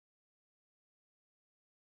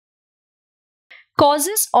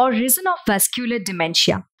Causes or reason of vascular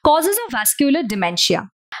dementia. Causes of vascular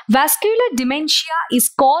dementia. Vascular dementia is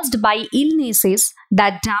caused by illnesses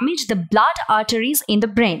that damage the blood arteries in the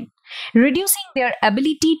brain, reducing their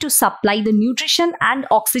ability to supply the nutrition and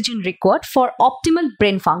oxygen required for optimal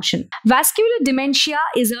brain function. Vascular dementia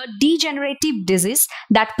is a degenerative disease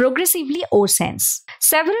that progressively worsens.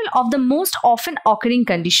 Several of the most often occurring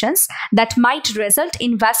conditions that might result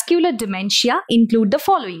in vascular dementia include the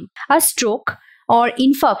following. A stroke or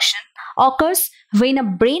infarction occurs when a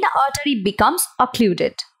brain artery becomes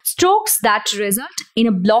occluded. Strokes that result in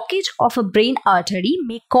a blockage of a brain artery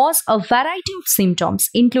may cause a variety of symptoms,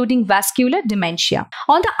 including vascular dementia.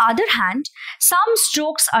 On the other hand, some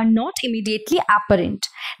strokes are not immediately apparent.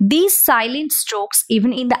 These silent strokes,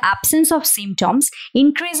 even in the absence of symptoms,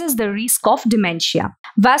 increases the risk of dementia.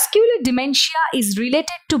 Vascular dementia is related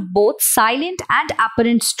to both silent and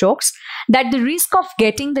apparent strokes, that the risk of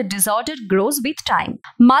getting the disorder grows with time.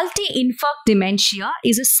 Multi-infarct dementia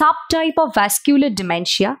is a subtype of vascular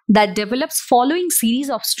dementia that develops following series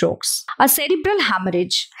of strokes. A cerebral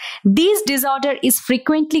hemorrhage. This disorder is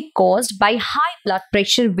frequently caused by high blood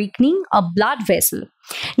pressure weakening a blood vessel,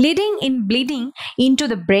 leading in bleeding into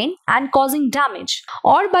the brain and causing damage,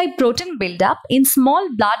 or by protein buildup in small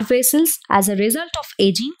blood vessels as a result of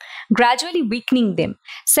aging, gradually weakening them.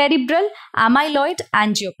 Cerebral amyloid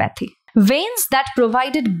angiopathy. Veins that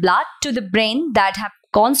provided blood to the brain that have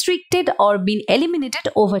constricted or been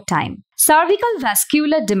eliminated over time. Cervical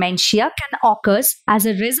vascular dementia can occur as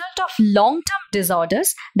a result of long-term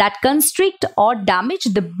disorders that constrict or damage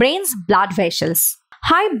the brain's blood vessels.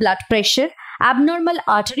 High blood pressure, abnormal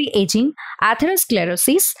artery aging,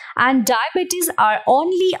 atherosclerosis, and diabetes are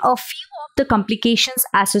only a few of the complications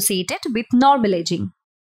associated with normal aging.